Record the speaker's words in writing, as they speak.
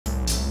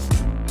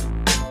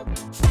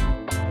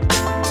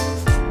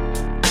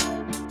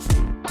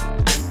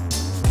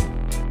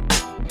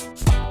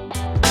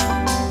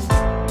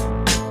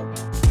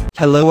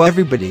Hello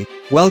everybody,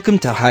 welcome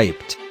to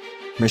Hyped.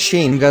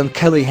 Machine Gun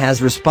Kelly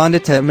has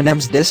responded to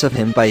Eminem's diss of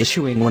him by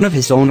issuing one of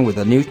his own with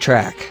a new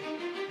track.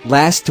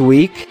 Last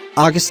week,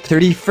 August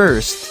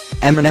 31st,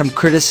 Eminem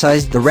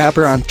criticized the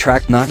rapper on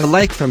track Not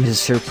Alike from his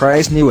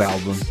surprise new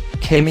album,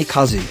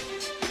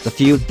 Kamikaze. The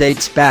feud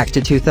dates back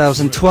to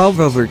 2012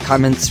 over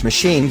comments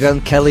Machine Gun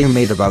Kelly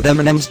made about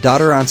Eminem's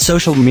daughter on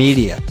social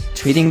media,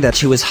 tweeting that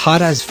she was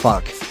hot as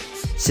fuck.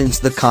 Since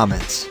the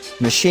comments,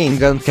 Machine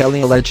Gun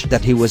Kelly alleged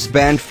that he was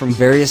banned from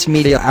various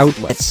media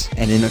outlets,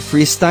 and in a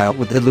freestyle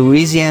with the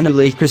Louisiana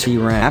Lakers he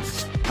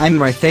rapped, "I'm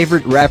my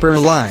favorite rapper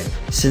alive,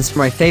 since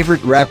my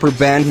favorite rapper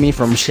banned me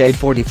from Shade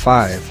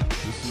 45.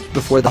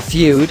 Before the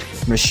feud,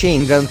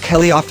 Machine Gun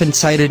Kelly often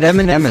cited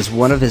Eminem as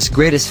one of his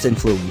greatest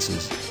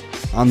influences.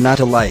 On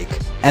Not Alike,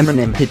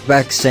 Eminem hit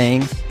back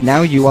saying,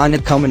 "Now you wanna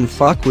come and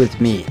fuck with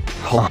me,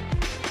 huh?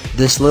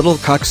 This little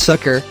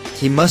cocksucker,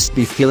 he must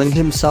be feeling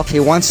himself.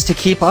 He wants to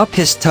keep up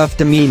his tough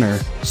demeanor,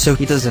 so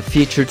he does a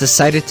feature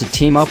decided to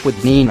team up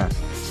with Nina."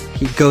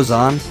 He goes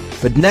on,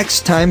 "But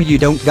next time you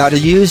don't gotta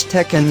use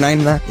Tech and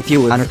Nina if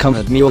you wanna come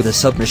at me with a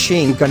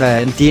submachine gun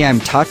and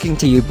I'm talking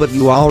to you but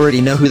you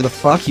already know who the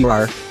fuck you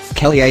are.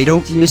 Kelly, I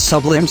don't use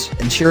sublims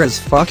and sure as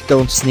fuck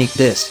don't sneak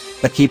this,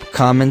 but keep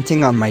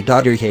commenting on my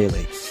daughter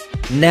Haley."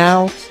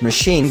 Now,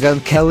 Machine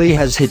Gun Kelly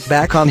has hit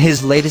back on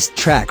his latest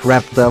track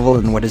Rap Devil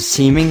in what is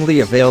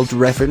seemingly a veiled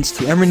reference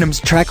to Eminem's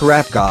track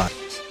Rap God.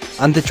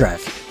 On the track,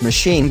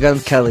 Machine Gun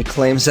Kelly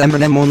claims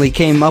Eminem only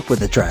came up with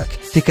the track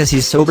because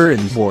he's sober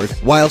and bored,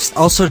 whilst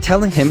also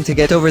telling him to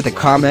get over the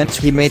comments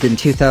he made in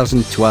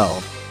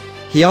 2012.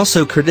 He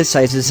also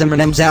criticizes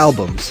Eminem's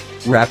albums,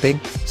 rapping,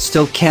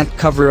 "Still can't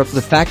cover up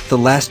the fact the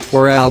last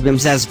 4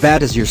 albums as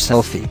bad as your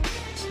selfie."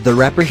 The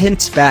rapper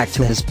hints back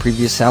to his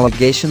previous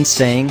allegations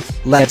saying,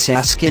 "Let's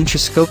ask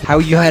Interscope how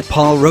you had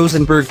Paul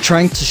Rosenberg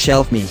trying to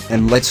shelf me,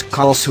 and let's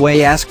call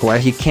Sway ask why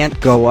he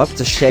can't go up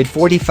to Shade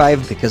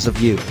 45 because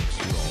of you."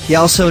 He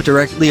also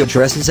directly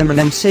addresses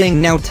Eminem saying,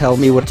 "Now tell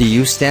me, what do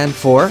you stand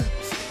for?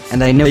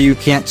 And I know you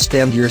can't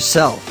stand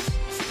yourself."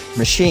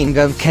 Machine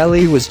Gun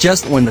Kelly was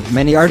just one of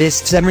many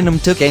artists Eminem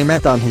took aim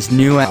at on his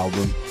new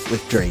album,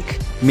 with Drake,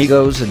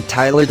 Migos and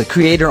Tyler the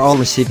Creator all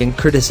receiving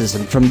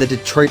criticism from the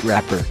Detroit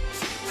rapper.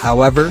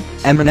 However,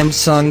 Eminem's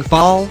song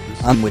Fall,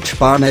 on which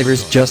Bon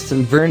Iver's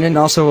Justin Vernon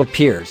also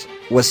appears,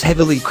 was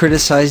heavily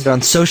criticized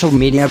on social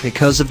media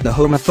because of the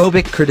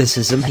homophobic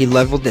criticism he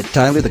leveled at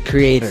Tyler the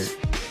Creator.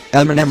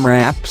 Eminem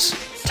raps,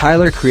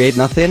 "Tyler create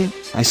nothing,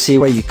 I see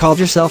why you called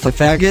yourself a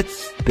faggot,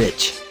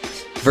 bitch."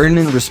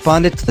 Vernon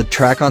responded to the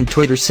track on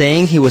Twitter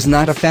saying he was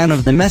not a fan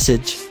of the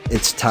message,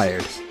 "It's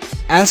tired.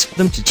 Asked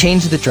them to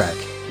change the track,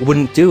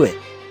 wouldn't do it."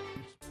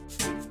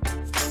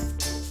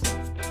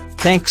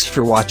 Thanks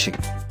for watching.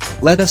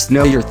 Let us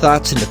know your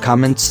thoughts in the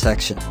comments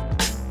section.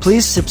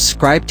 Please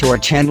subscribe to our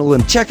channel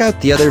and check out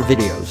the other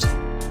videos.